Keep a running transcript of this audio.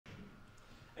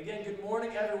Again, good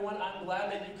morning, everyone. I'm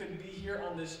glad that you could be here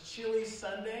on this chilly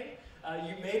Sunday.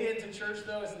 You made it into church,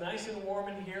 though. It's nice and warm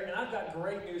in here, and I've got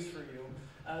great news for you.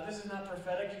 This is not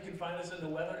prophetic. You can find this in the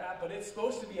weather app, but it's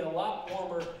supposed to be a lot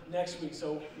warmer next week.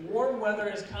 So warm weather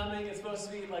is coming. It's supposed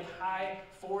to be like high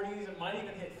 40s. It might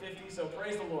even hit 50, so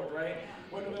praise the Lord, right?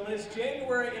 When it's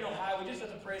January in Ohio, we just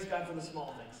have to praise God for the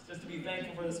small things, just to be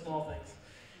thankful for the small things.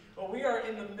 Well, we are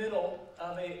in the middle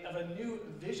of a new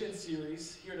vision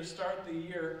series here to start the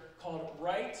year called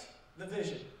Write the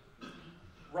Vision.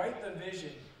 Write the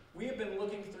Vision. We have been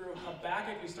looking through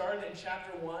Habakkuk. We started in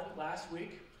chapter 1 last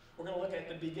week. We're going to look at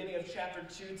the beginning of chapter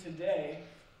 2 today.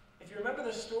 If you remember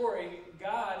the story,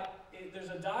 there's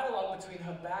a dialogue between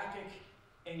Habakkuk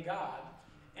and God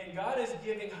is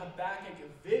giving Habakkuk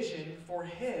a vision for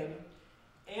him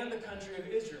and the country of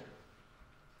Israel.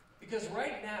 Because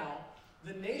right now,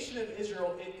 the nation of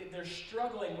Israel, they're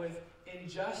struggling with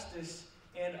injustice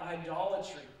and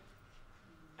idolatry.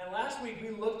 And last week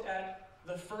we looked at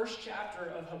the first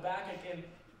chapter of Habakkuk,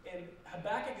 and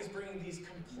Habakkuk is bringing these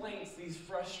complaints, these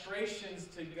frustrations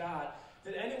to God.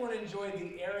 Did anyone enjoy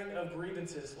the airing of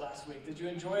grievances last week? Did you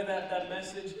enjoy that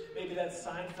message? Maybe that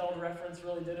Seinfeld reference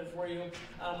really did it for you.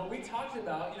 But we talked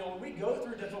about, when we go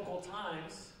through difficult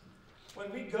times,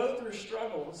 when we go through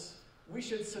struggles, we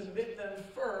should submit them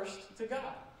first to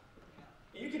God.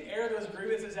 You can air those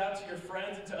grievances out to your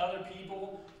friends and to other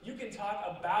people. You can talk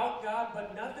about God,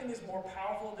 but nothing is more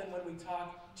powerful than when we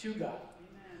talk to God.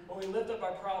 When we lift up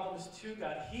our problems to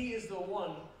God, He is the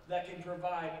one that can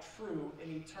provide true and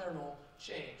eternal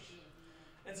change.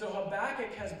 And so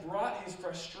Habakkuk has brought his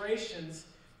frustrations,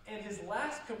 and his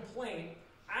last complaint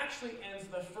actually ends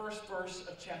the first verse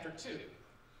of chapter 2.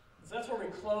 So that's where we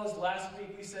closed last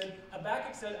week. We said,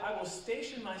 Habakkuk said, I will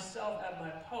station myself at my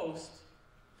post,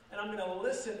 and I'm going to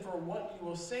listen for what you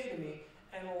will say to me.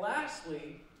 And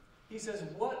lastly, he says,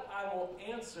 what I will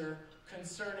answer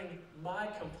concerning my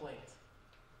complaint.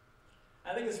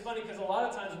 I think it's funny because a lot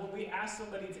of times when we ask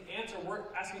somebody to answer,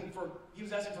 he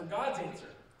was asking for God's answer.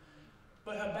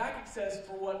 But Habakkuk says,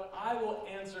 for what I will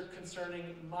answer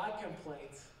concerning my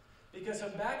complaint. Because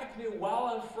Habakkuk knew while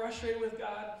I'm frustrated with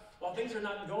God, while things are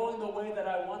not going the way that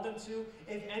I want them to,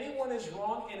 if anyone is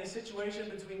wrong in a situation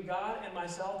between God and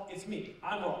myself, it's me.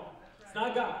 I'm wrong. It's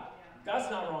not God. God's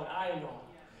not wrong. I am wrong.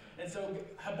 And so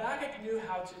Habakkuk knew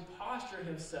how to posture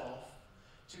himself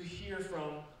to hear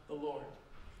from the Lord.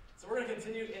 So we're going to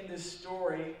continue in this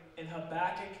story in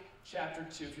Habakkuk chapter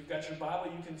 2. If you've got your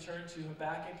Bible, you can turn to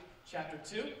Habakkuk chapter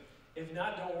 2. If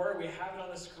not, don't worry. We have it on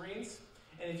the screens.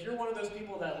 And if you're one of those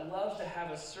people that loves to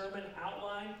have a sermon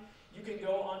outline, you can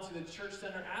go onto the Church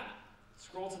Center app,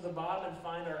 scroll to the bottom and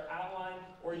find our outline,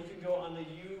 or you can go on the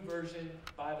YouVersion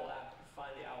Bible app and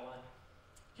find the outline.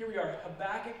 Here we are,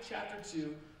 Habakkuk chapter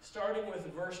 2, starting with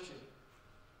verse 2.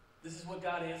 This is what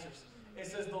God answers. It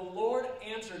says, the Lord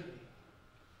answered me,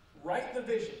 write the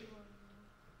vision,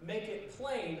 make it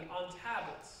plain on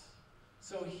tablets,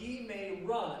 so he may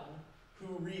run who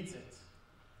reads it.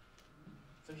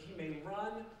 So he may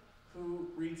run who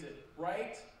reads it.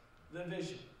 Write the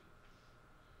vision.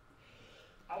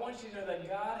 I want you to know that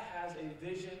God has a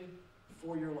vision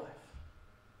for your life.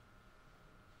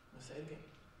 I'm going to say it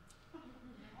again.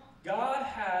 God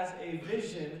has a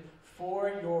vision for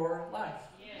your life.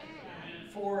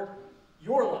 For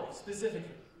your life, specifically.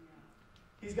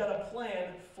 He's got a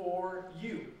plan for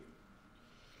you.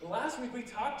 Last week we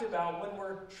talked about when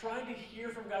we're trying to hear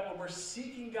from God, when we're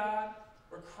seeking God,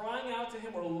 we're crying out to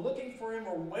Him, we're looking for Him,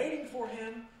 we're waiting for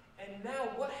Him, and now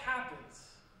what happens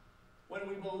when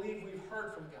we believe we've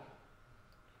heard from God?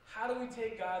 How do we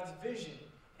take God's vision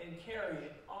and carry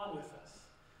it on with us?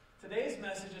 Today's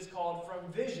message is called From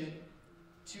Vision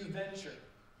to Venture.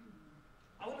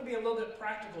 I'm going to be a little bit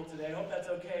practical today. I hope that's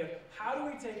okay. How do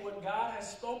we take what God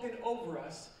has spoken over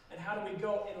us and how do we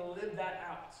go and live that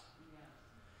out?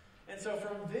 And so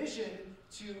from vision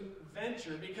to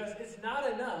venture, because it's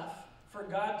not enough for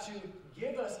God to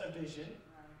give us a vision,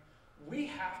 we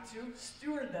have to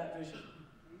steward that vision.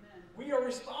 We are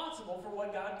responsible for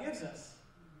what God gives us.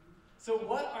 So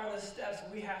what are the steps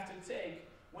we have to take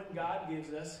when God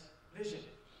gives us vision?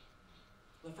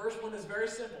 The first one is very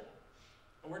simple.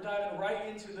 And we're diving right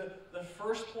into the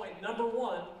first point. Number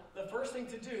one, the first thing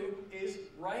to do is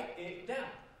write it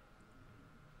down.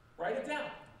 Write it down.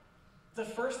 The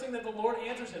first thing that the Lord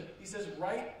answers him, he says,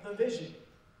 write the vision.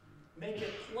 Make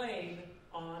it plain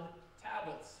on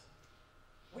tablets.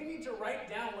 We need to write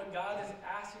down what God is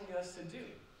asking us to do.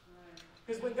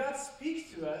 Because when God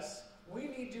speaks to us, we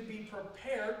need to be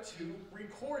prepared to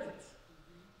record it.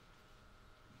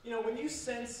 When you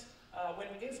sense, when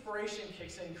inspiration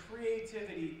kicks in,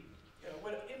 creativity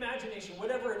imagination,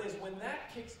 whatever it is, when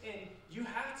that kicks in, you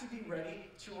have to be ready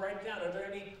to write down. Are there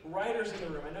any writers in the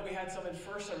room? I know we had some in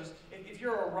first service. If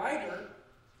you're a writer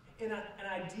and an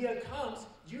idea comes,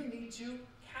 you need to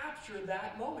capture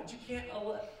that moment. You can't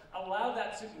allow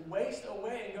that to waste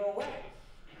away and go away.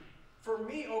 For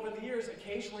me, over the years,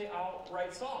 occasionally I'll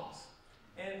write songs.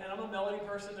 And I'm a melody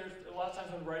person. There's a lot of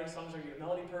times when writing songs, are you a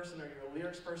melody person or you're a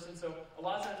lyrics person? So a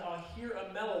lot of times I'll hear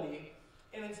a melody,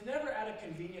 and it's never at a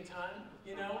convenient time,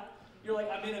 You're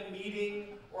like, I'm in a meeting,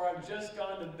 or I've just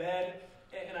gone to bed,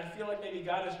 and I feel like maybe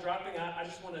God is dropping out. I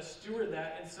just want to steward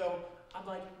that. And so I'm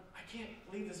like, I can't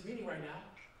leave this meeting right now.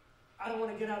 I don't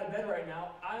want to get out of bed right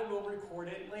now. I will record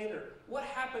it later. What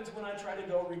happens when I try to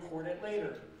go record it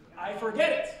later? I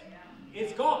forget it.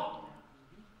 It's gone.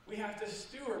 We have to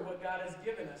steward what God has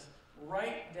given us.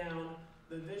 Write down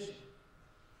the vision.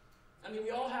 I mean,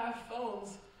 we all have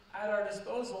phones at our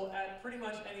disposal at pretty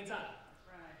much any time.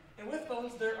 And with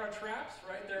phones, there are traps,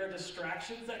 right? There are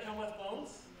distractions that come with phones.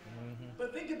 Mm-hmm.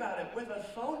 But think about it. With a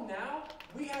phone now,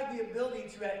 we have the ability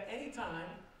to, at any time,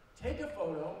 take a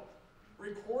photo,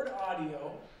 record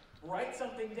audio, write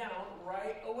something down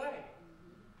right away.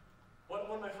 One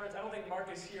of my friends, I don't think Mark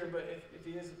is here, but if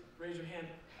he is, raise your hand.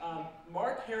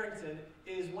 Mark Harrington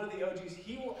is one of the OGs.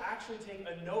 He will actually take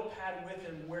a notepad with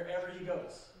him wherever he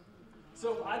goes.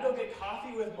 So if I go get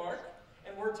coffee with Mark,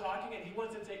 and we're talking and he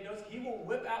wants to take notes, he will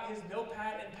whip out his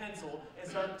notepad and pencil and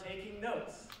start taking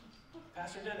notes.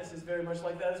 Pastor Dennis is very much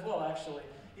like that as well, actually.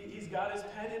 He's got his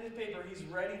pen and his paper. He's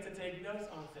ready to take notes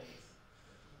on things.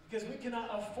 Because we cannot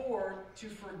afford to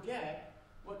forget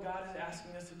what God is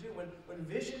asking us to do. When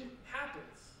vision happens,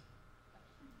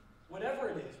 whatever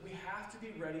it is, we have to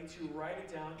be ready to write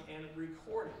it down and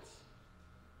record it.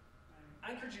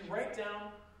 I encourage you, write down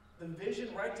the vision,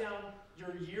 write down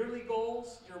your yearly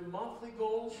goals, your monthly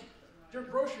goals, your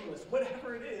grocery list,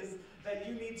 whatever it is that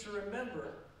you need to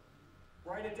remember,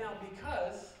 write it down,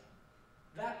 because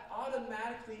that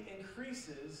automatically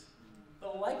increases the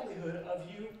likelihood of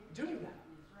you doing that.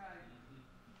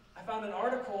 I found an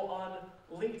article on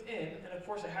LinkedIn, and of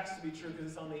course it has to be true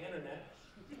because it's on the internet,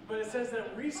 but it says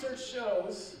that research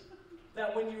shows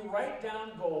that when you write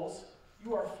down goals,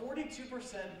 you are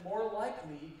 42% more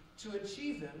likely to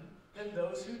achieve them than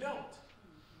those who don't.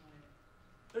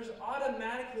 There's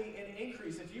automatically an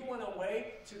increase. If you want a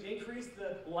way to increase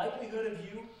the likelihood of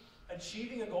you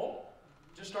achieving a goal,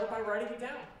 just start by writing it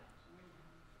down.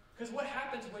 Because what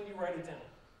happens when you write it down?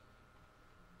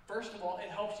 First of all, it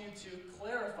helps you to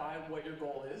clarify what your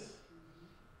goal is.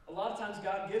 A lot of times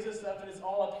God gives us stuff and it's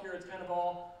all up here. It's kind of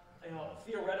all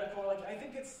theoretical. Like, I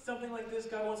think it's something like this.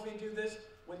 God wants me to do this.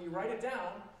 When you write it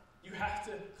down, you have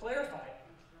to clarify it.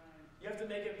 You have to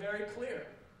make it very clear.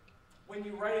 When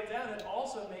you write it down, it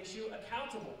also makes you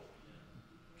accountable.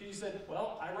 Because you said,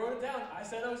 well, I wrote it down. I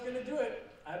said I was going to do it.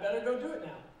 I better go do it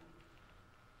now.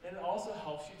 And it also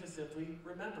helps you to simply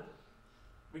remember.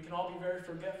 We can all be very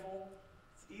forgetful.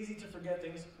 It's easy to forget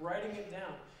things. Writing it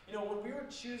down. When we were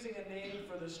choosing a name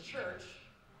for this church,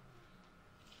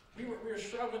 we were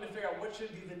struggling to figure out what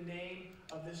should be the name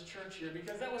of this church here,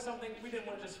 because that was something we didn't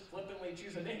want to just flippantly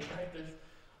choose a name, right? There's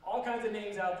all kinds of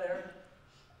names out there.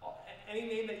 Any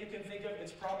name that you can think of,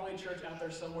 it's probably a church out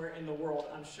there somewhere in the world,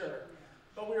 I'm sure.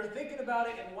 But we were thinking about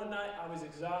it, and one night I was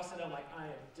exhausted. I'm like, I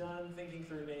am done thinking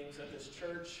through names of this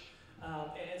church.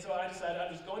 And so I decided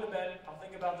I'm just going to bed. I'll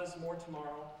think about this more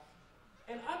tomorrow.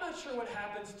 And I'm not sure what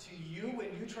happens to you when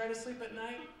you try to sleep at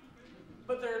night,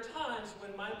 but there are times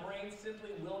when my brain simply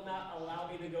will not allow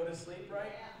me to go to sleep,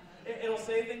 right? It'll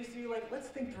say things to you like, let's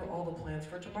think through all the plans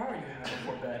for tomorrow you have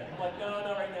before bed. I'm like, no,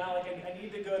 not right now. Like, I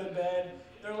need to go to bed.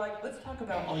 They're like, let's talk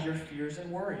about all your fears and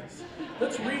worries.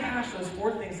 Let's rehash those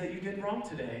 4 things that you did wrong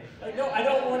today. Like, no, I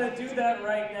don't want to do that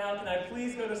right now. Can I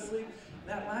please go to sleep?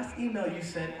 That last email you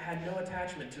sent had no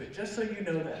attachment to it, just so you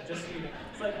know that. Just so you know.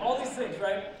 It's like all these things,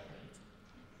 right?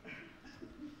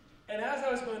 And as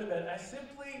I was going to bed, I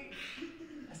simply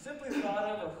thought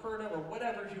of or heard of or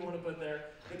whatever you want to put there,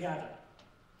 the gathering.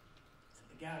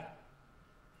 The gathering.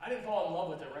 I didn't fall in love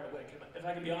with it right away, if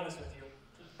I can be honest with you.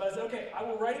 But I said, okay, I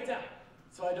will write it down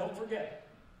so I don't forget.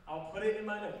 I'll put it in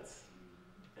my notes.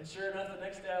 And sure enough, the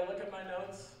next day I look at my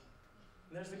notes,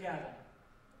 and there's the gathering.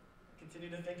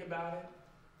 Continue to think about it,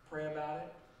 pray about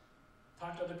it,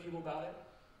 talk to other people about it.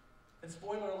 And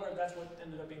spoiler alert, that's what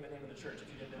ended up being the name of the church, if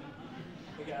you didn't know.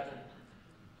 The gathering.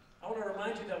 I want to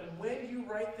remind you that when you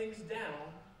write things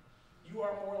down, you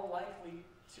are more likely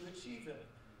to achieve them.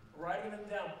 Writing them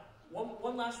down.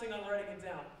 One last thing on writing it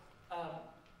down.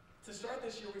 To start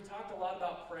this year, we've talked a lot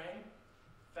about praying,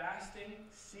 fasting,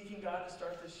 seeking God to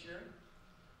start this year.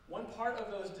 One part of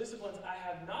those disciplines I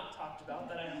have not talked about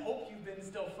that I hope you've been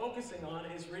still focusing on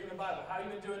is reading the Bible. How have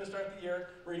you been doing to start the year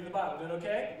reading the Bible? Doing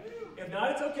okay? If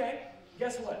not, it's okay.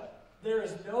 Guess what? There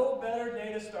is no better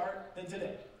day to start than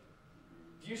today.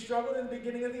 If you struggled in the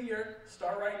beginning of the year,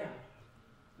 start right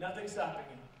now. Nothing's stopping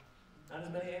you. Not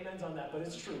as many amens on that, but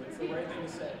it's true. It's the right thing to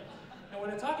say. And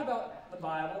when I talk about the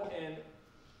Bible and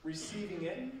receiving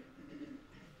it,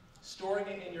 storing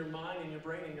it in your mind, in your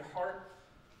brain, in your heart,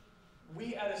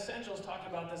 we at Essentials talked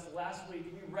about this last week.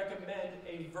 We recommend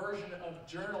a version of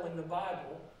journaling the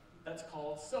Bible that's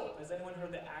called SOAP. Has anyone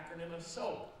heard the acronym of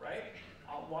SOAP, right?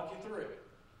 I'll walk you through it.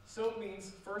 SOAP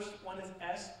means, first one is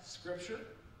S, Scripture.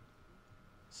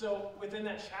 So within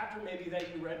that chapter maybe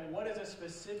that you read, what is a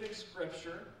specific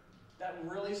scripture that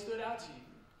really stood out to you?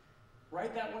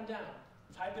 Write that one down.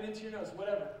 Type it into your notes,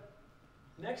 whatever.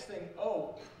 Next thing,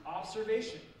 O,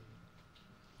 observation.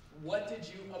 What did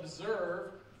you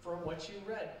observe from what you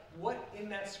read? What in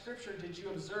that scripture did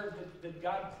you observe that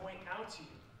God point out to you?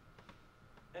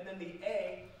 And then the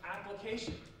A,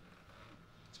 application.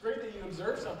 It's great that you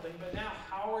observe something, but now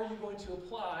how are you going to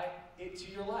apply it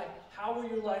to your life? How will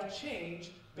your life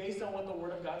change based on what the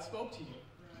Word of God spoke to you?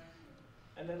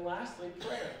 And then lastly,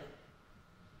 prayer.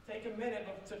 Take a minute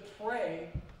to pray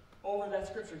over that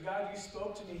scripture. God, you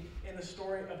spoke to me in the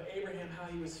story of Abraham,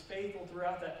 how he was faithful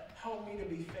throughout that. Help me to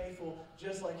be faithful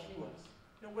just like he was.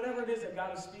 Whatever it is that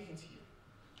God is speaking to you.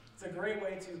 It's a great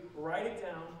way to write it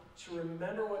down, to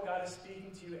remember what God is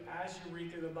speaking to you as you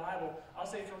read through the Bible. I'll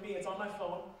say for me, it's on my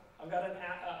phone. I've got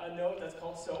a note that's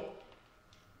called SOAP.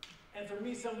 And for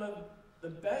me, some of the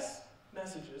best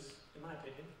messages, in my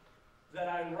opinion, that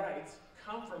I write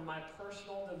come from my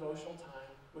personal devotional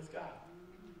time with God.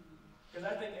 Because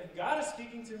I think if God is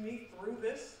speaking to me through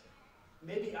this,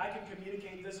 maybe I can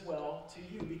communicate this well to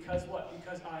you. Because what?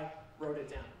 Because I wrote it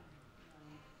down.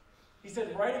 He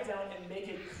said, write it down and make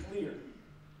it clear.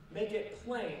 Make it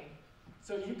plain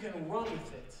so you can run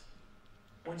with it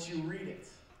once you read it.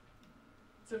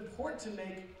 It's important to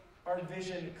make our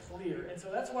vision clear. And so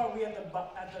that's why we at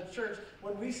the church,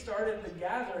 when we started the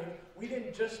gathering, we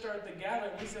didn't just start the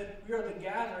gathering. We said, we are the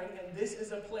gathering, and this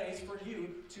is a place for you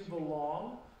to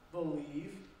belong,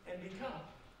 believe, and become.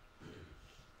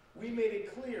 We made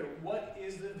it clear what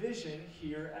is the vision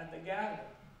here at the gathering.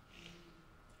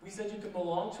 We said you can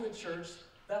belong to a church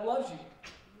that loves you.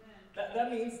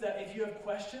 That means that if you have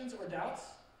questions or doubts,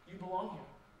 you belong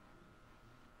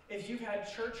here. If you've had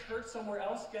church hurt somewhere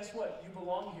else, guess what? You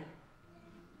belong here.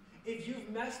 If you've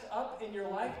messed up in your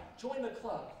life, join the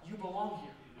club. You belong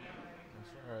here.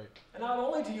 That's right. And not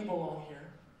only do you belong here,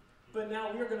 but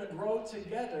now we're going to grow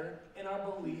together in our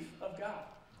belief of God.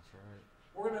 That's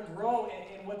right. We're going to grow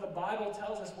in what the Bible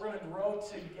tells us. We're going to grow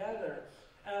together.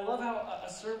 And I love how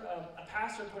a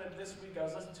pastor put it this week. I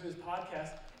was listening to his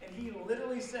podcast, and he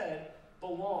literally said,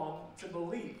 belong to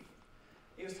believe.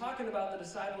 He was talking about the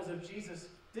disciples of Jesus.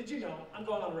 Did you know, I'm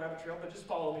going on a rabbit trail, but just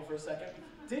follow me for a second.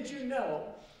 Did you know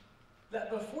that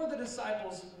before the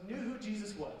disciples knew who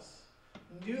Jesus was,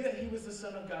 knew that he was the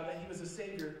Son of God, that he was the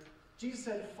Savior, Jesus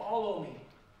said, follow me.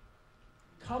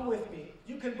 Come with me.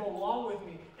 You can belong with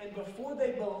me. And before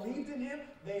they believed in him,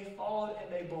 they followed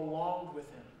and they belonged with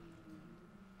him.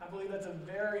 I believe that's a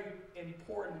very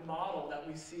important model that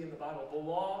we see in the Bible.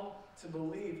 Belong to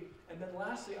believe. And then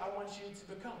lastly, I want you to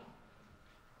become.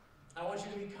 I want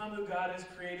you to become who God has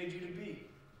created you to be.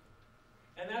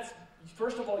 And that's,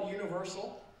 first of all,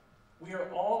 universal. We are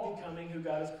all becoming who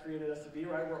God has created us to be,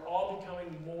 right? We're all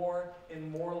becoming more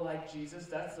and more like Jesus.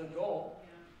 That's the goal.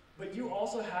 But you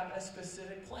also have a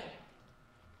specific plan.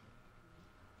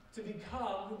 To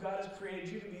become who God has created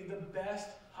you to be, the best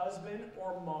husband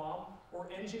or mom or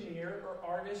engineer or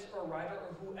artist or writer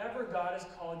or whoever God has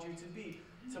called you to be.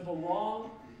 To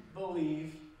belong,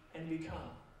 believe, and become.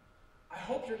 I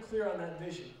hope you're clear on that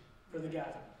vision for the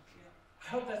gathering. I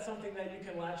hope that's something that you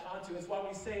can latch onto. It's why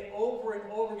we say over and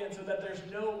over again so that there's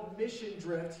no mission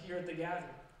drift here at the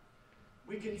gathering.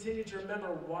 We continue to remember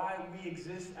why we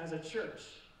exist as a church.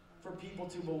 For people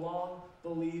to belong,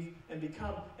 believe, and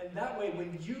become. And that way,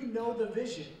 when you know the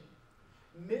vision,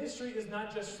 ministry is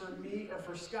not just for me or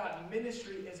for Scott.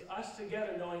 Ministry is us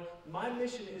together knowing my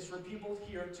mission is for people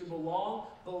here to belong,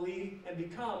 believe, and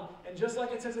become. And just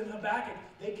like it says in Habakkuk,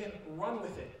 they can run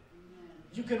with it.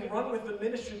 You can run with the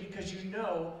ministry because you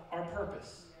know our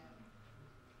purpose.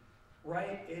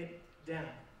 Write it down.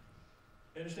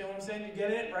 You understand what I'm saying? You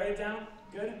get it? Write it down?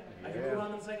 Good? I can move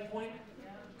on to the second point?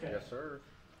 Okay. Yes, sir.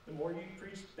 The more you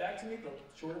preach back to me, the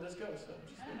shorter this goes.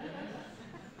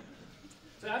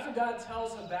 So after God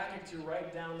tells Habakkuk to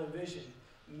write down the vision,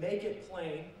 make it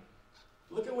plain,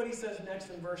 look at what he says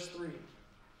next in verse 3.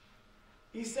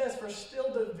 He says, for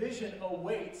still division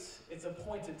awaits its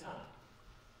appointed time.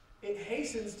 It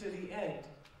hastens to the end.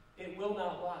 It will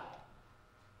not lie.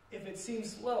 If it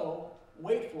seems slow,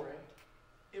 wait for it.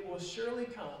 It will surely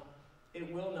come.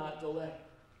 It will not delay.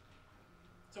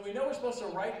 So we know we're supposed to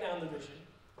write down the vision,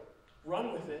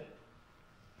 run with it,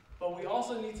 but we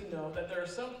also need to know that there are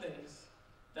some things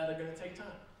that are going to take time.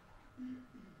 And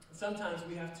sometimes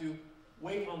we have to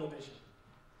wait on the vision.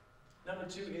 Number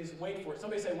 2 is wait for it.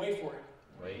 Somebody say wait for it.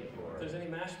 Wait for If there's any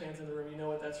MASH fans in the room, you know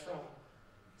what that's from.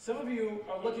 Some of you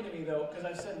are looking at me, though, because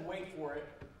I've said wait for it,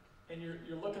 and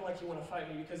you're looking like you want to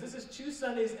fight me, because this is 2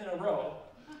 Sundays in a row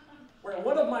where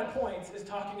one of my points is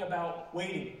talking about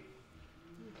waiting.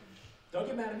 Don't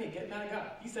get mad at me. Get mad at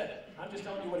God. He said it. I'm just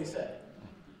telling you what he said.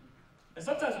 And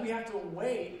sometimes we have to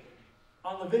wait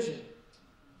on the vision.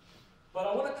 But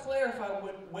I want to clarify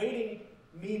what waiting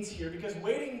means here, because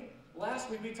waiting, last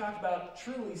week we talked about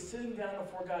truly sitting down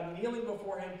before God, kneeling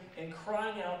before him, and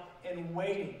crying out and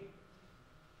waiting.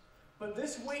 But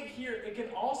this wait here, it can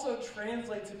also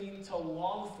translate to mean to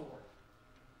long for.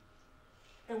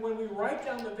 And when we write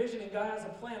down the vision and God has a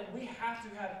plan, we have to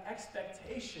have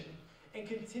expectation and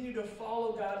continue to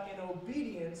follow God in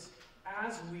obedience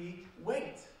as we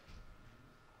wait.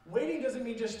 Waiting doesn't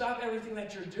mean just stop everything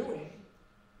that you're doing.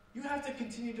 You have to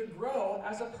continue to grow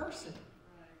as a person.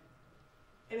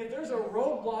 And if there's a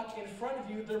roadblock in front of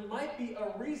you, there might be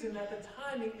a reason that the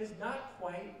timing is not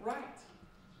quite right.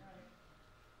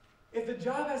 If the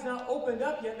job has not opened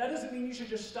up yet, that doesn't mean you should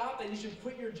just stop, that you should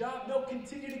quit your job. No,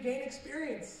 continue to gain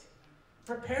experience.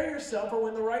 Prepare yourself for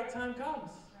when the right time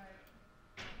comes.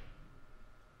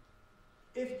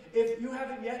 If you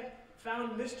haven't yet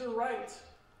found Mr. Right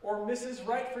or Mrs.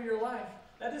 Right for your life,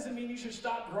 that doesn't mean you should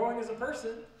stop growing as a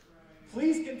person.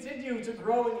 Please continue to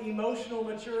grow in emotional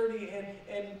maturity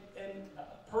and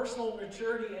personal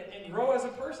maturity and grow as a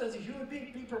person, as a human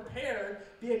being. Be prepared,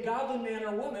 be a godly man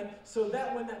or woman, so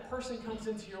that when that person comes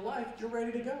into your life, you're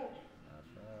ready to go. That's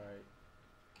right.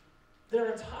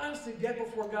 There are times to get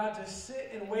before God to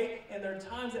sit and wait, and there are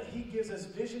times that he gives us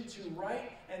vision to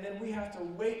write, and then we have to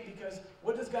wait, because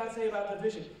what does God say about the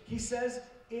vision? He says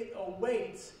it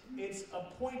awaits its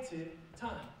appointed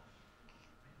time.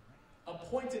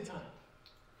 Appointed time.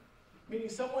 Meaning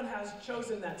someone has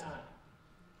chosen that time.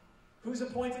 Who's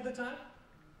appointed the time?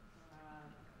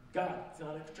 God. It's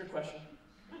not a trick question.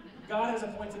 God has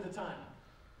appointed the time.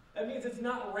 That means it's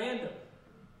not random.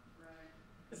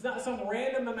 It's not some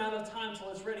random amount of time till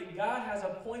it's ready. God has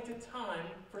appointed time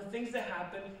for things to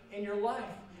happen in your life.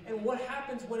 And what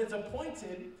happens when it's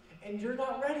appointed and you're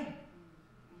not ready?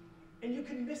 And you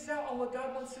can miss out on what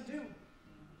God wants to do.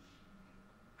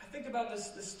 I think about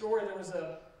this story.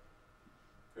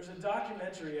 There's a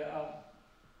documentary, a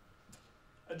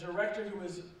director who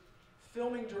was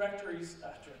filming documentaries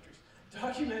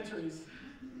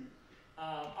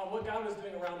on what God was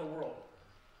doing around the world.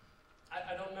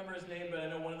 I don't remember his name, but I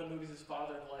know one of the movies is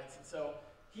Father in Lights. And so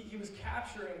he was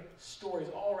capturing stories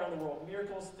all around the world,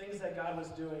 miracles, things that God was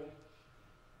doing.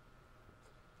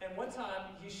 And one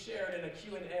time he shared in a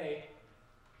Q&A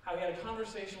how he had a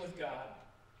conversation with God.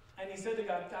 And he said to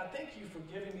God, God, thank you for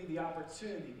giving me the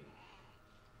opportunity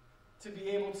to be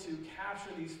able to capture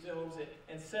these films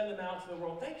and send them out to the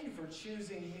world. Thank you for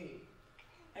choosing me.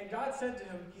 And God said to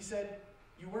him, he said,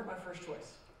 you weren't my first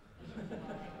choice.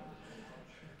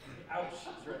 Ouch.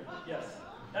 That's right. Yes.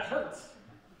 That hurts.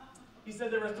 He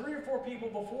said there were 3 or 4 people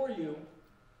before you,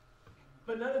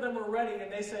 but none of them were ready,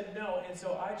 and they said no, and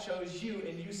so I chose you,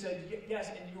 and you said yes,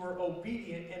 and you were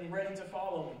obedient and ready to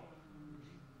follow me.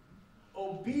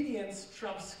 Obedience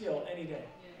trumps skill any day.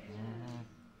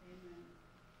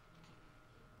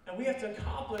 And we have to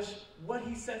accomplish what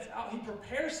he sets out. He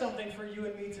prepares something for you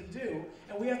and me to do,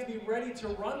 and we have to be ready to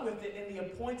run with it in the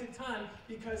appointed time,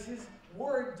 because his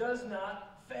word does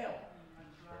not fail.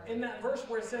 In that verse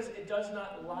where it says it does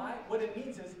not lie, what it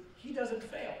means is he doesn't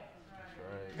fail.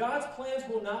 God's plans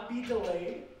will not be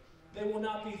delayed. They will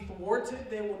not be thwarted.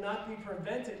 They will not be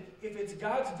prevented. If it's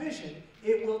God's vision,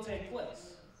 it will take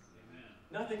place.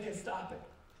 Nothing can stop it.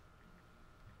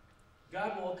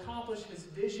 God will accomplish his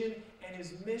vision and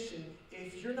his mission.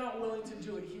 If you're not willing to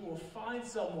do it, he will find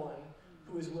someone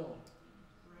who is willing.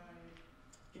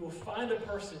 He will find a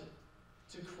person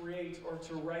to create or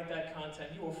to write that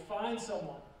content. He will find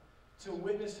someone to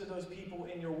witness to those people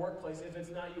in your workplace if it's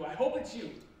not you. I hope it's you.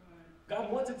 God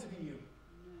wants it to be you,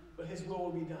 but his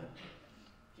will be done.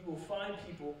 He will find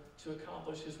people to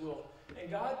accomplish his will. And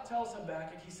God tells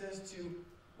Habakkuk, he says to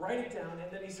write it down,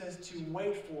 and then he says to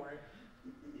wait for it.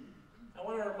 I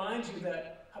want to remind you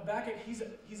that Habakkuk,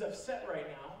 he's upset right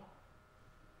now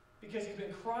because he's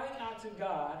been crying out to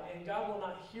God, and God will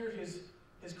not hear his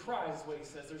his cries, is what he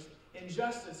says. There's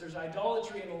injustice, there's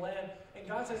idolatry in the land. And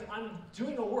God says, I'm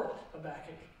doing a work,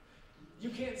 Habakkuk. You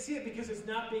can't see it because it's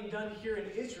not being done here in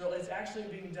Israel. It's actually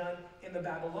being done in the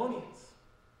Babylonians.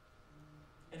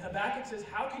 And Habakkuk says,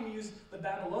 how can you use the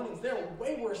Babylonians? They're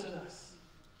way worse than us.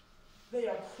 They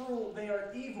are cruel, they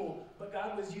are evil, but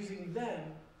God was using them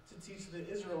to teach the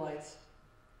Israelites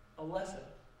a lesson.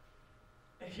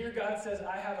 And here God says,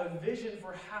 I have a vision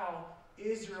for how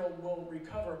Israel will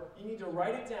recover. You need to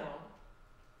write it down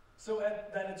so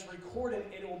that it's recorded.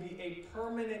 It will be a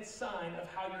permanent sign of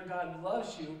how your God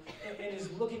loves you and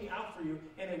is looking out for you,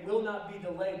 and it will not be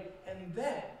delayed. And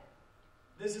then,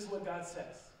 this is what God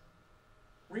says.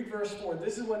 Read verse 4.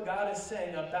 This is what God is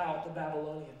saying about the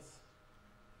Babylonians.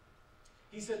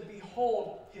 He said,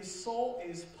 behold, his soul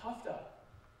is puffed up.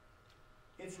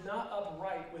 It's not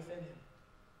upright within him.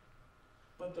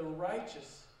 But the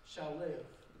righteous shall live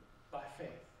by faith.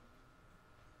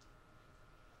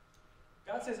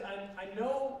 God says, I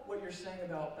know what you're saying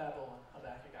about Babylon,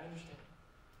 Habakkuk. I understand.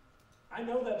 I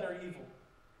know that they're evil.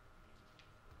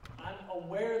 I'm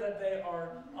aware that they are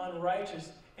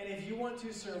unrighteous. And if you want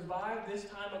to survive this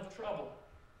time of trouble,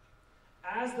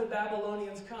 as the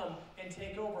Babylonians come and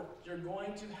take over, you're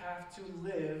going to have to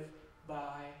live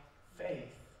by faith.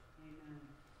 Amen.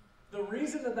 The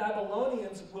reason the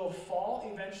Babylonians will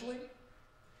fall eventually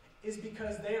is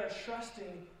because they are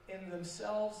trusting in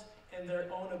themselves and their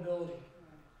own ability.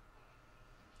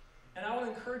 And I want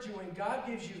to encourage you, when God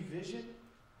gives you vision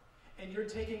and you're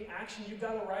taking action, you've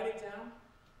got to write it down.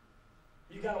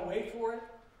 You've got to wait for it.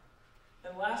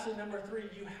 And lastly, number 3,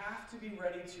 you have to be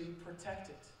ready to protect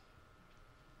it.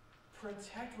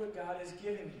 Protect what God is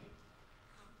giving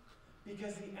you.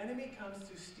 Because the enemy comes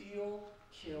to steal,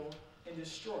 kill, and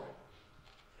destroy.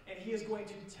 And he is going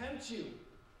to tempt you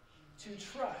to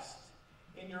trust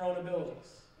in your own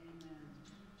abilities. Amen.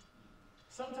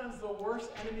 Sometimes the worst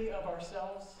enemy of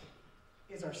ourselves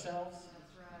is ourselves.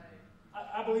 That's right.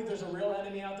 I believe there's a real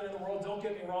enemy out there in the world, don't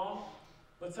get me wrong.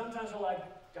 But sometimes we're like,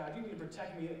 God, you need to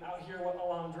protect me out here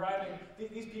while I'm driving.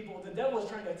 These people, the devil is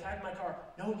trying to attack my car.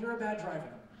 No, you're a bad driver.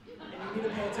 And you need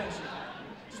to pay attention.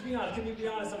 Just be honest. Can you be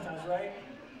honest sometimes, right?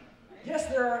 Yes,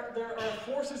 there are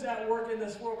forces at work in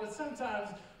this world, but sometimes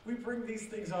we bring these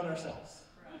things on ourselves.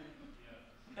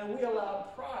 And we allow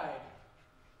pride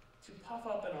to puff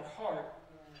up in our heart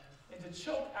and to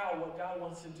choke out what God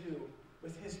wants to do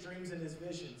with his dreams and his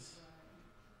visions.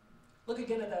 Look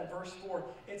again at that verse 4.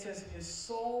 It says, his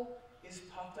soul is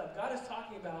puffed up. God is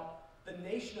talking about the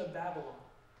nation of Babylon.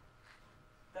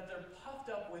 That they're puffed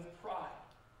up with pride.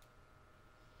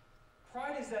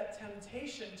 Pride is that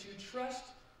temptation to trust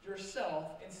yourself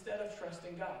instead of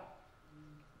trusting God.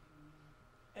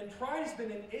 And pride has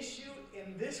been an issue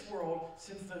in this world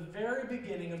since the very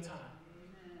beginning of time.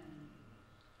 Amen.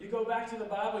 You go back to the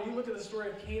Bible, you look at the story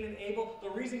of Cain and Abel. The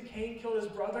reason Cain killed his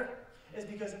brother is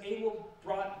because Abel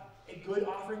brought a good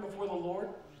offering before the Lord.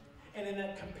 And in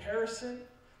that comparison,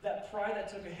 that pride that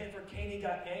took a hit for Cain, he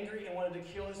got angry and wanted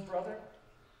to kill his brother.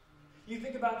 You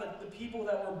think about the people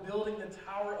that were building the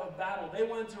Tower of Babel. They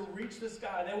wanted to reach the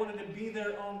sky. They wanted to be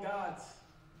their own gods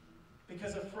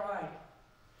because of pride.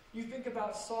 You think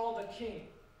about Saul the king.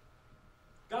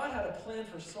 God had a plan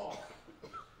for Saul.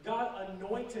 God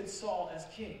anointed Saul as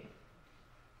king.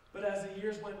 But as the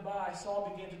years went by,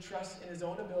 Saul began to trust in his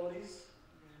own abilities.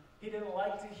 He didn't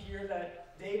like to hear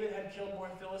that David had killed more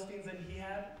Philistines than he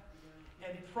had.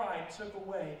 And pride took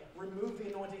away, removed the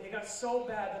anointing. It got so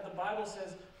bad that the Bible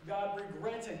says God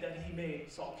regretted that he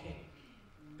made Saul king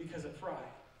because of pride.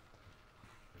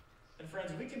 And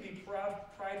friends, we can be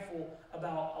prideful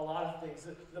about a lot of things.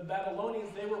 The Babylonians,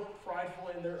 they were prideful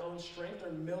in their own strength,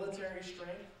 their military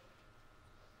strength.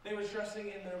 They were trusting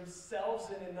in themselves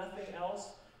and in nothing else.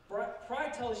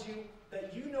 Pride tells you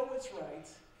that you know what's right,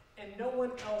 and no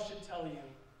one else should tell you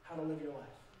how to live your life.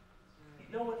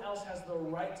 No one else has the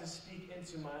right to speak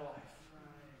into my life.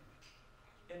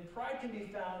 And pride can be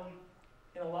found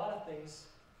in a lot of things.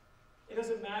 It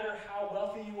doesn't matter how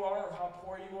wealthy you are or how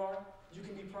poor you are, you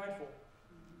can be prideful.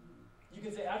 You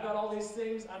can say, I've got all these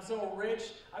things, I'm so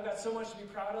rich, I've got so much to be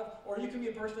proud of. Or you can be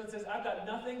a person that says, I've got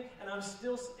nothing, and I'm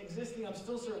still existing, I'm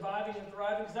still surviving and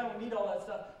thriving because I don't need all that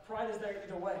stuff. Pride is there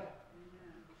either way.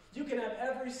 You can have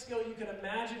every skill you can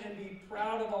imagine and be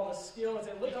proud of all the skill and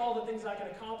say, look at all the things I can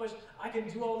accomplish. I can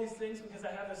do all these things because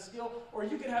I have the skill. Or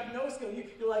you can have no skill.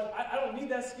 You're like, I don't need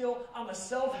that skill. I'm a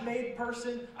self-made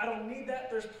person. I don't need that.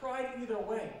 There's pride either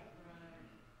way.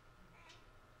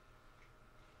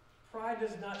 Pride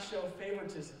does not show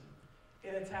favoritism.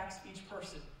 It attacks each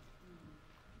person.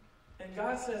 And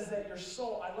God says that your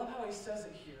soul, I love how he says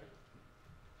it here.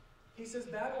 He says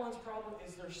Babylon's problem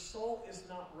is their soul is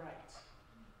not right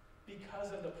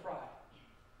because of the pride.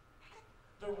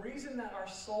 The reason that our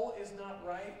soul is not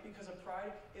right because of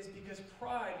pride is because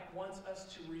pride wants us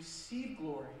to receive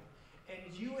glory. And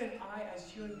you and I, as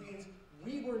human beings,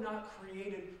 we were not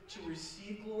created to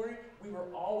receive glory. We were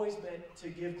always meant to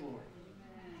give glory.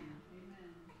 Amen.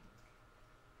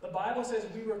 The Bible says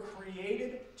we were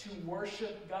created to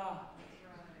worship God.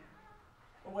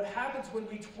 And what happens when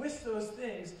we twist those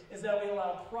things is that we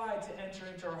allow pride to enter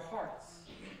into our hearts.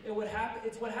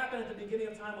 It's what happened at the beginning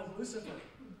of time with Lucifer.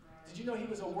 Did you know he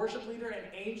was a worship leader, an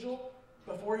angel,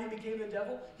 before he became the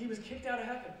devil? He was kicked out of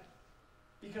heaven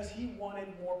because he wanted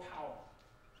more power.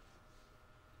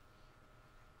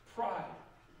 Pride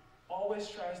always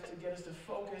tries to get us to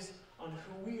focus on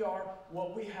who we are,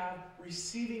 what we have,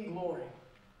 receiving glory.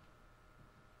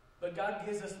 But God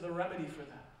gives us the remedy for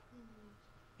that.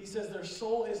 He says their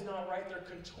soul is not right, they're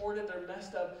contorted, they're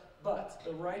messed up, but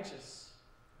the righteous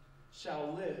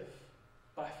shall live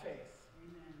by faith.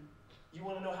 Amen. You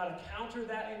want to know how to counter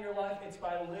that in your life? It's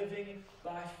by living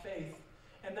by faith.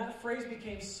 And that phrase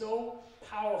became so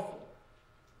powerful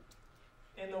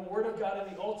in the Word of God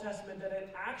in the Old Testament that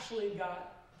it actually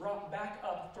got brought back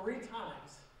up 3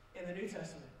 times in the New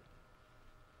Testament.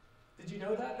 Did you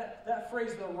know that? That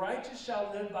phrase, the righteous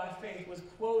shall live by faith, was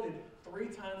quoted 3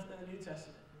 times in the New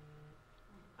Testament.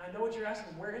 I know what you're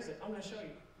asking. Where is it? I'm going to show you.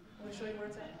 I'm going to show you where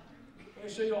it's at. I'm going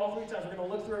to show you all 3 times. We're going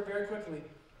to look through it very quickly.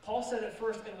 Paul said it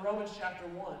first in Romans chapter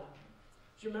 1. Do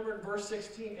you remember in verse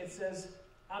 16, it says,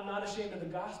 I'm not ashamed of the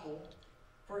gospel,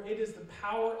 for it is the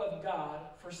power of God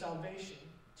for salvation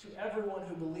to everyone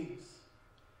who believes,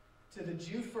 to the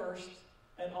Jew first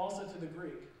and also to the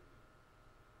Greek.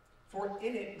 For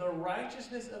in it the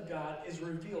righteousness of God is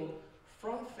revealed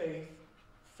from faith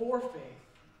for faith,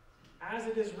 as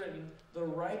it is written, the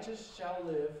righteous shall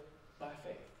live by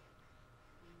faith.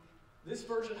 This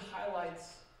version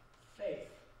highlights faith.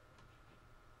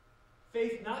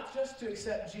 Faith not just to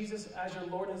accept Jesus as your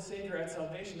Lord and Savior at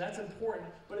salvation, that's important,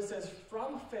 but it says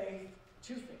from faith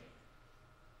to faith.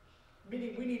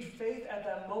 Meaning we need faith at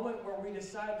that moment where we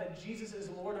decide that Jesus is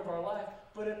Lord of our life,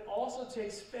 but it also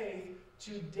takes faith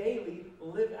to daily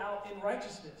live out in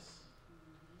righteousness.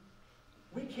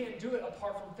 We can't do it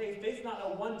apart from faith. Faith's not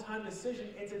a one-time decision.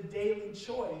 It's a daily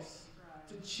choice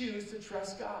to choose to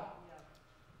trust God.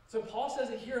 So Paul says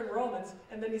it here in Romans,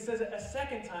 and then he says it a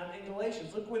second time in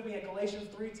Galatians. Look with me at Galatians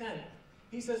 3:10.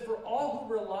 He says, for all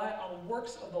who rely on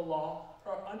works of the law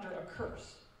are under a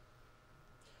curse.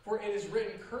 For it is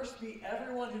written, cursed be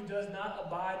everyone who does not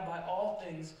abide by all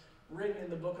things written in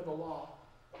the book of the law,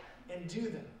 and do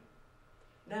them.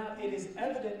 Now it is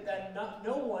evident that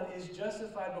no one is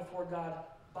justified before God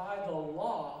by the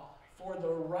law, for the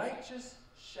righteous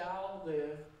shall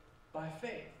live by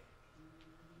faith.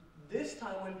 This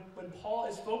time when Paul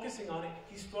is focusing on it,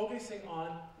 he's focusing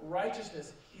on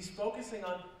righteousness. He's focusing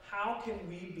on how can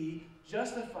we be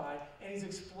justified. And he's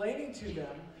explaining to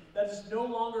them that it's no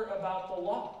longer about the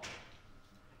law.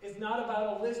 It's not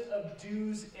about a list of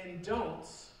do's and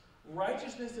don'ts.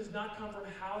 Righteousness does not come from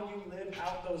how you live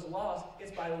out those laws.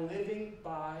 It's by living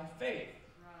by faith.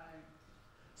 Right.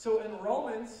 So in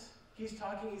Romans, he's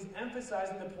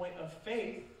emphasizing the point of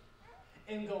faith.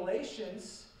 In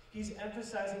Galatians, he's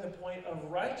emphasizing the point of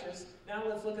righteous. Now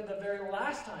let's look at the very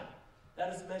last time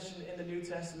that is mentioned in the New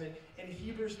Testament in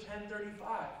Hebrews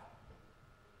 10:35.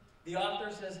 The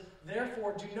author says,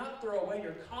 therefore do not throw away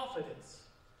your confidence,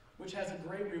 which has a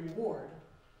great reward,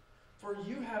 for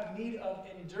you have need of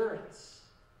endurance,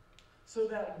 so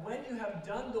that when you have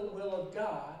done the will of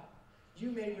God, you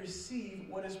may receive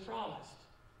what is promised.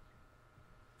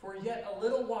 For yet a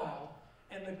little while,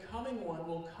 and the coming one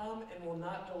will come and will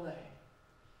not delay.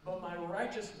 But my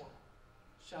righteous one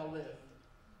shall live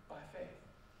by faith.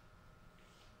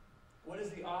 What is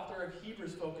the author of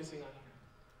Hebrews focusing on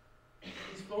here?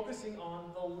 He's focusing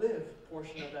on the live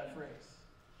portion of that phrase.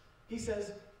 He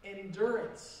says,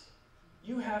 endurance.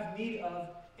 You have need of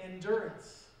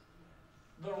endurance.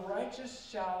 The righteous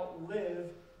shall live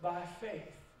by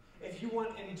faith. If you want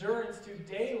endurance to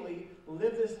daily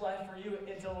live this life for you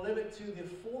and to live it to the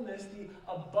fullness, the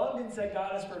abundance that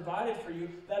God has provided for you,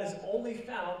 that is only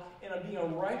found in being a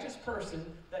righteous person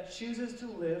that chooses to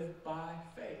live by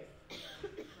faith.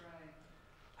 Right.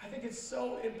 I think it's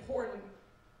so important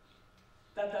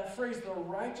that phrase, the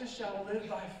righteous shall live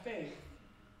by faith,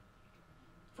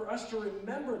 for us to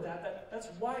remember that's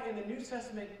why in the New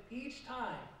Testament, each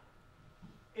time,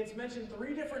 it's mentioned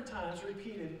 3 different times,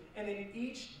 repeated, and in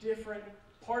each different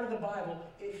part of the Bible,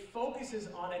 it focuses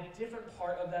on a different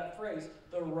part of that phrase.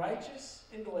 The righteous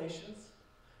in Galatians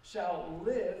shall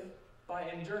live by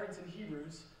endurance in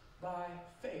Hebrews. by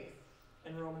faith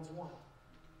in Romans 1.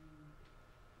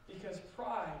 Because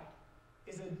pride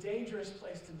is a dangerous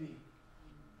place to be.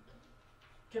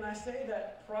 Can I say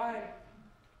that pride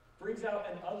brings out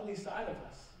an ugly side of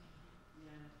us?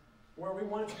 Where we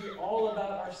want it to be all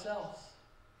about ourselves,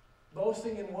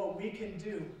 boasting in what we can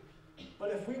do.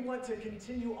 But if we want to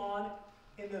continue on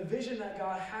in the vision that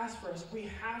God has for us, we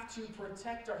have to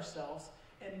protect ourselves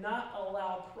and not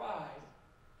allow pride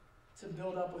to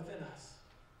build up within us.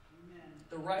 Amen.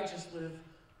 The righteous live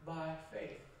by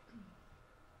faith.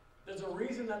 There's a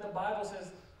reason that the Bible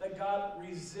says that God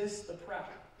resists the proud,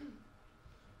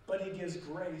 but he gives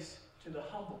grace to the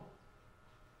humble.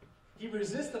 He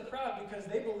resists the proud because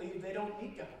they believe they don't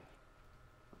need God.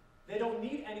 They don't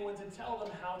need anyone to tell them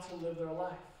how to live their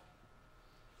life.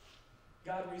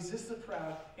 God resists the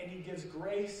proud, and he gives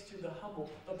grace to the humble.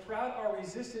 The proud are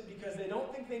resistant because they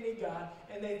don't think they need God,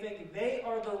 and they think they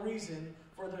are the reason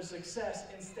for their success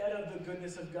instead of the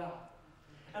goodness of God.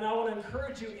 And I want to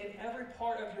encourage you in every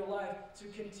part of your life to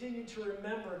continue to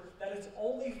remember that it's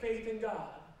only faith in God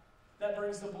that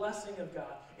brings the blessing of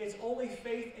God. It's only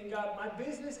faith in God. My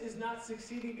business is not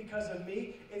succeeding because of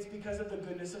me. It's because of the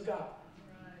goodness of God.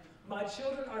 My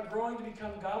children are growing to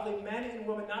become godly men and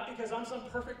women, not because I'm some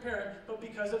perfect parent, but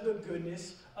because of the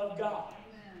goodness of God.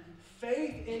 Amen.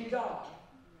 Faith in God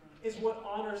is what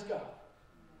honors God.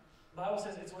 The Bible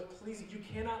says it's what pleases. You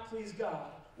cannot please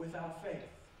God without faith.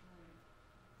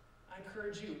 I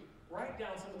encourage you, write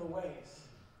down some of the ways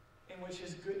in which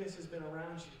his goodness has been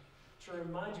around you, to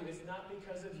remind you it's not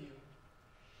because of you.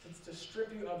 It's to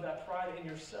strip you of that pride in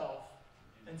yourself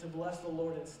and to bless the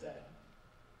Lord instead.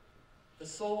 The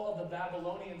soul of the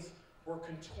Babylonians were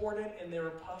contorted and they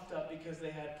were puffed up because they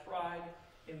had pride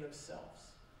in themselves.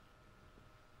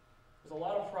 There's a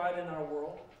lot of pride in our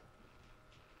world.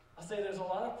 I'll say there's a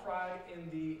lot of pride in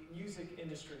the music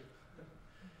industry.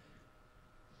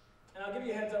 And I'll give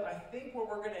you a heads up, I think where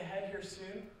we're going to head here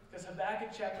soon, because Habakkuk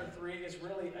chapter 3 is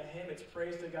really a hymn, it's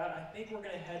praise to God. I think we're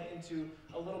going to head into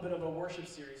a little bit of a worship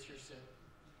series here soon.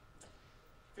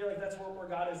 I feel like that's where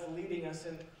God is leading us,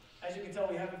 and as you can tell,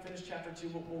 we haven't finished chapter 2,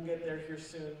 but we'll get there here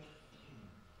soon.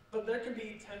 But there can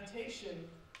be temptation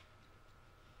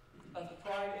of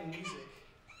pride in music,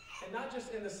 and not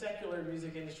just in the secular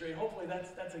music industry. Hopefully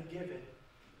that's a given.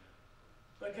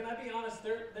 But can I be honest,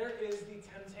 there is the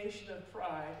temptation of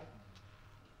pride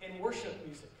in worship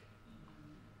music.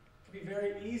 It can be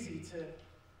very easy to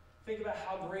think about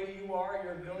how great you are,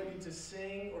 your ability to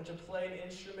sing or to play an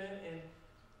instrument, and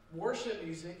worship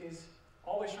music is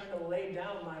always trying to lay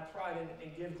down my pride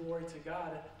and give glory to God.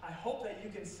 And I hope that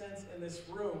you can sense in this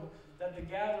room that the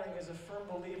gathering is a firm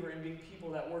believer in being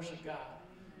people that worship God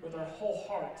with our whole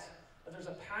heart, that there's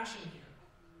a passion here.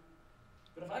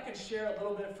 But if I could share a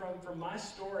little bit from my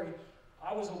story,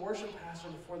 I was a worship pastor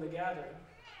before the gathering.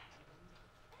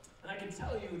 And I can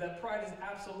tell you that pride is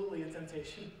absolutely a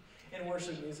temptation in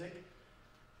worship music,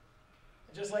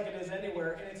 just like it is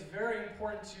anywhere. And it's very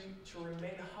important to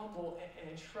remain humble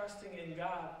and trusting in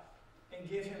God and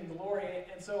give him glory.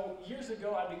 And so years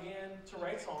ago, I began to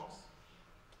write songs.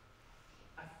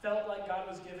 I felt like God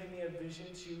was giving me a vision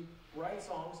to write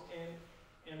songs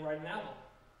and write an album.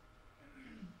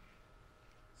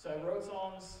 So I wrote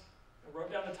songs, I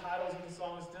wrote down the titles of the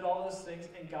songs, did all those things,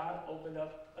 and God opened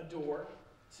up a door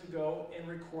to go and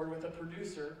record with a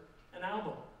producer an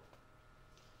album.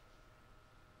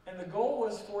 And the goal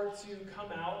was for it to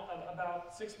come out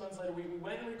about 6 months later. We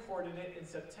went and recorded it in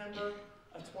September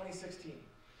of 2016.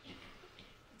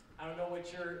 I don't know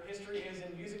what your history is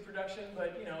in music production,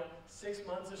 but 6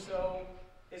 months or so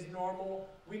is normal.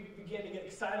 We began to get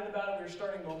excited about it. We were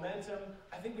starting momentum.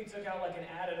 I think we took out like an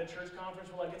ad at a church conference.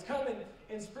 We're like, it's coming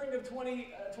in spring of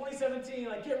 2017.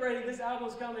 Like, get ready, this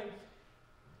album's coming.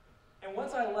 And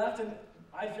once I left and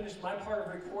I finished my part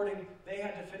of recording, they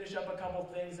had to finish up a couple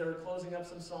things. They were closing up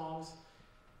some songs.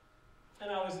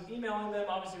 And I was emailing them,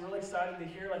 obviously really excited to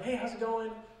hear, like, hey, how's it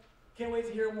going? Can't wait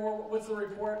to hear more. What's the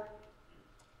report?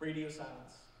 Radio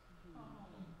silence.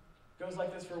 Goes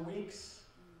like this for weeks,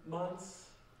 months.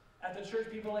 At the church,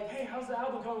 people are like, hey, how's the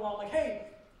album coming along? I'm like, hey,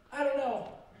 I don't know.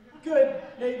 Good,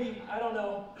 maybe, I don't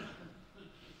know.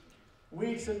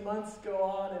 Weeks and months go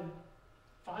on, and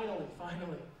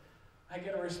finally, I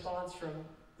get a response from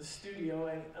the studio,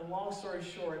 and long story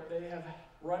short, they have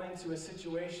run into a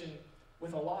situation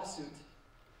with a lawsuit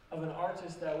of an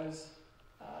artist that was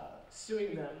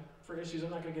suing them for issues. I'm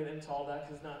not going to get into all that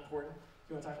because it's not important. If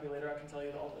you want to talk to me later, I can tell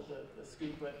you all the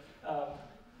scoop.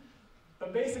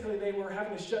 But basically, they were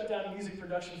having to shut down music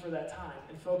production for that time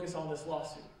and focus on this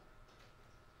lawsuit.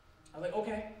 I was like,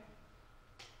 okay,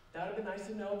 that would have been nice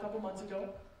to know a couple months ago,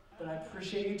 but I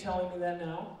appreciate you telling me that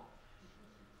now.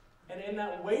 And in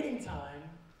that waiting time,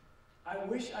 I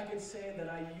wish I could say that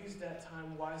I used that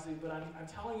time wisely, but I'm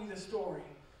telling you this story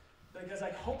because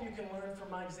I hope you can learn from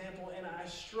my example. And I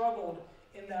struggled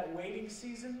in that waiting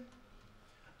season.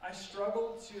 I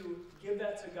struggled to give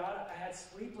that to God. I had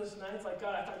sleepless nights like,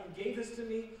 God, I thought you gave this to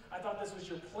me. I thought this was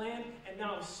your plan, and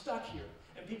now I'm stuck here.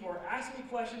 And people are asking me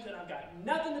questions, and I've got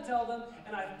nothing to tell them,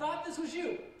 and I thought this was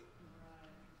you.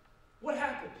 What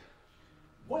happened?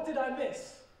 What did I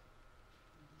miss?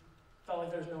 Felt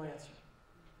like there's no answer.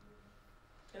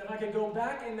 And if I could go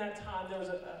back in that time, I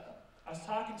was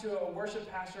talking to a worship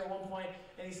pastor at one point,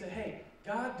 and he said, hey,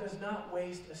 God does not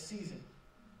waste a season.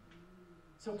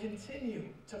 So continue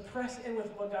to press in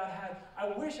with what God had. I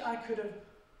wish I could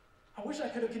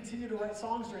have continued to write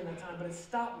songs during that time, but it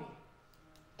stopped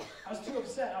me. I was too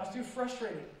upset. I was too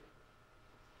frustrated.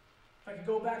 If I could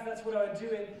go back, that's what I would do.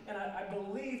 And I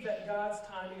believe that God's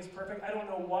timing is perfect. I don't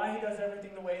know why he does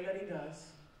everything the way that he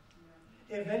does.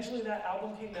 Eventually, that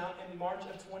album came out in March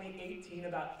of 2018,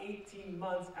 about 18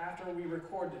 months after we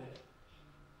recorded it.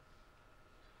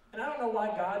 And I don't know why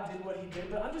God did what he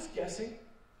did, but I'm just guessing.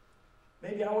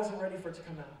 Maybe I wasn't ready for it to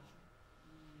come out.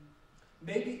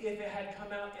 Maybe if it had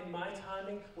come out in my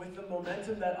timing with the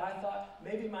momentum that I thought,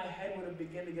 maybe my head would have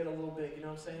begun to get a little big, you know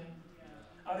what I'm saying?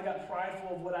 I would have got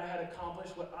prideful of what I had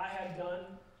accomplished, what I had done,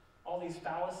 all these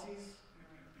fallacies.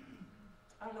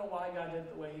 I don't know why God did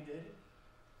it the way he did,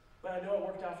 but I know it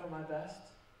worked out for my best.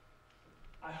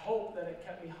 I hope that it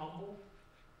kept me humble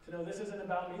to know this isn't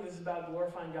about me, this is about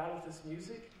glorifying God with this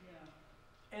music.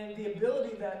 And the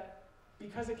ability that,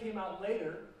 because it came out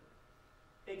later,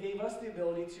 it gave us the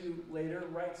ability to later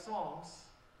write songs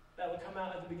that would come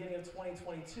out at the beginning of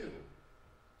 2022.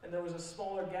 And there was a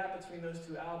smaller gap between those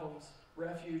two albums,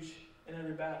 Refuge and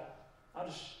Every Battle. I'll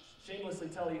just shamelessly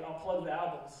tell you, I'll plug the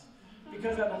albums.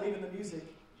 Because I believe in the music.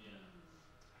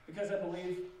 Because I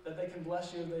believe that they can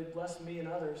bless you, they bless me and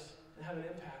others, and have an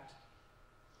impact.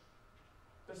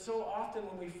 But so often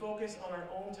when we focus on our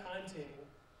own timetable,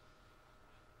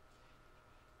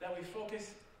 that we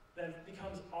focus, that it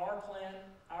becomes our plan,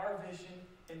 our vision,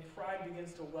 and pride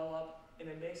begins to well up, and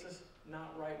it makes us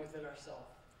not right within ourselves.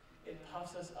 It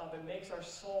puffs us up. It makes our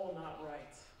soul not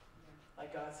right,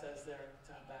 like God says there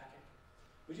to Habakkuk.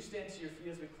 Would you stand to your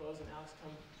feet as we close, and Alex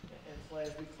come and play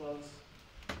as we close?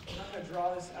 I'm not going to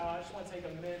draw this out. I just want to take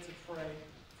a minute to pray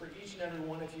for each and every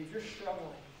one of you. If you're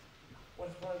struggling with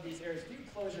one of these areas, if you can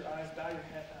close your eyes, bow your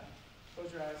head,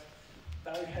 close your eyes.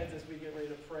 Bow your heads as we get ready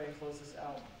to pray and close this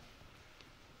out.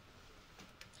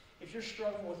 If you're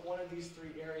struggling with one of these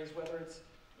three areas, whether it's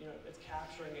it's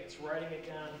capturing it, it's writing it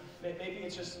down, maybe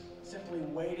it's just simply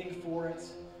waiting for it.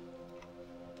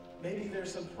 Maybe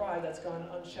there's some pride that's gone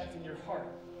unchecked in your heart.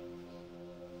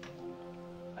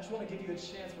 I just want to give you a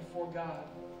chance before God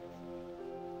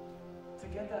to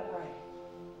get that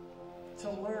right. To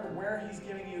learn where he's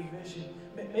giving you vision.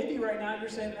 Maybe right now you're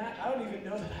saying, Matt, I don't even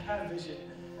know that I have vision.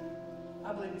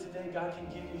 I believe today God can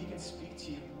give you, he can speak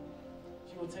to you.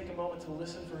 If you will take a moment to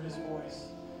listen for his voice.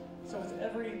 So with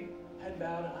every head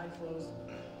bowed and eye closed,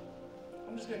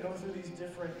 I'm just going to go through these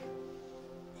different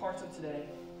parts of today.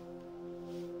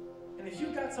 And if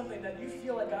you've got something that you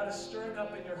feel like God is stirring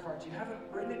up in your heart, you haven't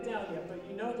written it down yet, but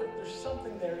you know that there's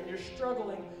something there and you're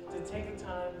struggling to take the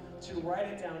time to write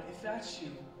it down, if that's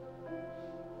you,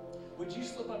 would you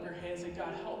slip up your hand and say,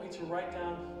 God, help me to write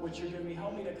down what you're giving me.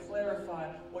 Help me to clarify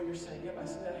what you're saying. Yep, I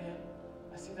see that hand.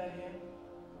 I see that hand.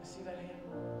 I see that hand.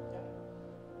 Yep.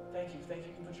 Thank you. Thank you.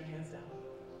 You can put your hands down.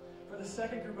 For the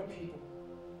second group of people,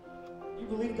 you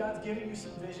believe God's giving you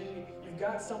some vision. You've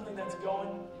got something that's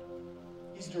going.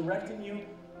 He's directing you,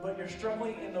 but you're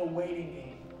struggling in the waiting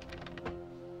game.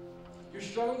 You're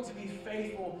struggling to be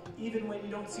faithful even when you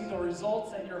don't see the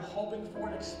results that you're hoping for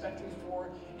and expecting for,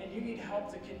 and you need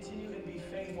help to continue and be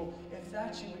faithful. If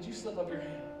that's you, would you slip up your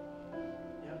hand?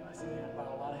 Yep, I see the hand.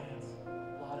 Wow, a lot of hands.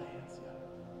 A lot of hands,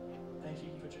 yeah. Thank you.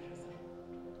 You can put your hands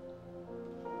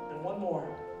down. And one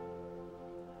more.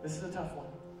 This is a tough one.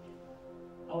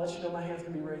 I'll let you know my hand's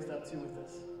going to be raised up too with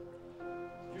this.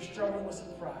 If you're struggling with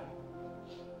some pride,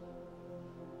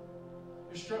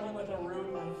 you're struggling with a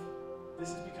root of, this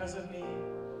is because of me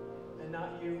and not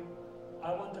you.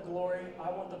 I want the glory. I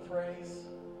want the praise.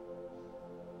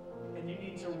 And you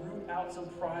need to root out some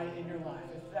pride in your life.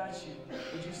 If that's you,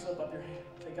 would you slip up your hand?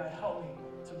 Say, God, help me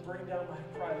to bring down my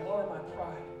pride, lower my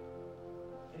pride,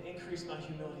 and increase my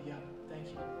humility. Yeah, thank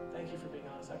you. Thank you for being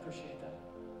honest. I appreciate that.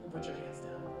 You put your hands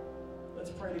down.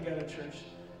 Let's pray together, church.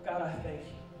 God, I thank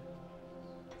you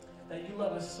that you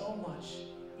love us so much.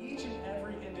 Each and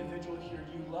every individual here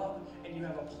you love and you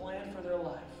have a plan for their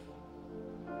life.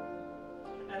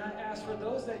 And I ask for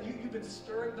those that you've been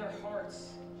stirring their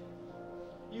hearts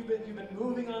You've been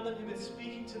moving on them. You've been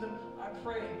speaking to them. I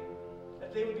pray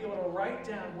that they would be able to write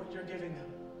down what you're giving them,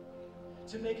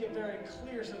 to make it very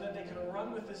clear so that they can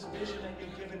run with this vision that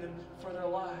you've given them for their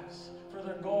lives, for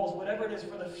their goals, whatever it is,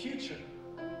 for the future.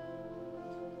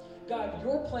 God,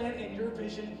 your plan and your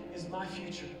vision is my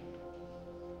future.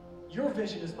 Your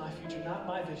vision is my future, not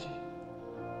my vision.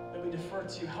 And we defer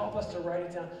to you. Help us to write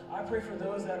it down. I pray for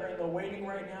those that are in the waiting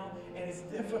right now, and it's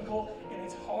difficult, and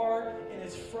it's hard, and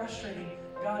it's frustrating.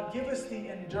 God, give us the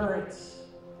endurance.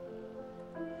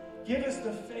 Give us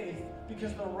the faith,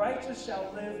 because the righteous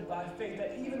shall live by faith,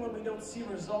 that even when we don't see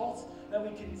results, that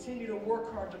we continue to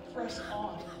work hard to press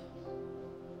on,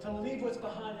 to leave what's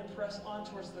behind and press on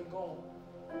towards the goal.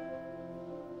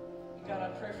 And God, I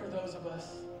pray for those of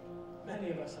us,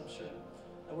 many of us, I'm sure,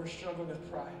 that we're struggling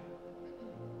with pride.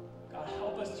 God,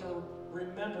 help us to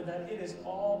remember that it is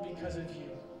all because of you.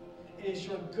 It is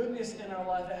your goodness in our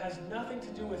life that has nothing to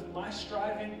do with my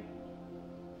striving.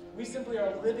 We simply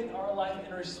are living our life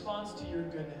in response to your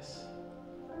goodness.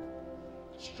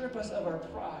 Strip us of our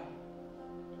pride.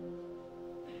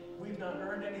 We've not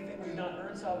earned anything. We've not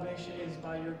earned salvation. It is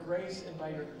by your grace and by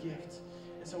your gift.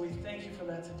 And so we thank you for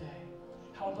that today.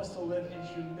 Help us to live in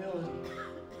humility,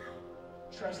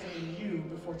 trusting in you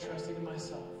before trusting in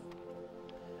myself.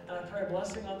 And I pray a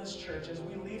blessing on this church as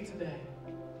we leave today,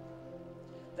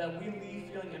 that we leave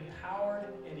feeling empowered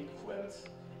and equipped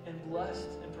and blessed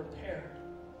and prepared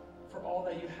for all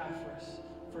that you have for us,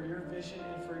 for your vision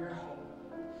and for your hope.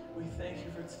 We thank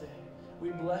you for today. We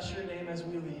bless your name as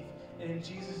we leave. And in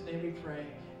Jesus' name we pray,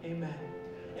 amen.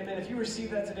 Amen. If you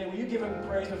received that today, will you give him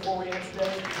praise before we end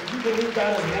today? If you believe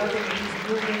God is working and he's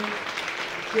moving,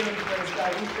 give him praise.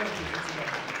 God, we thank you for today.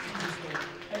 In Jesus' name.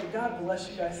 Hey, God bless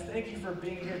you guys. Thank you for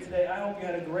being here today. I hope you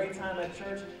had a great time at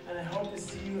church, and I hope to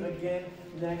see you again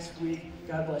next week.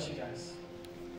 God bless you guys.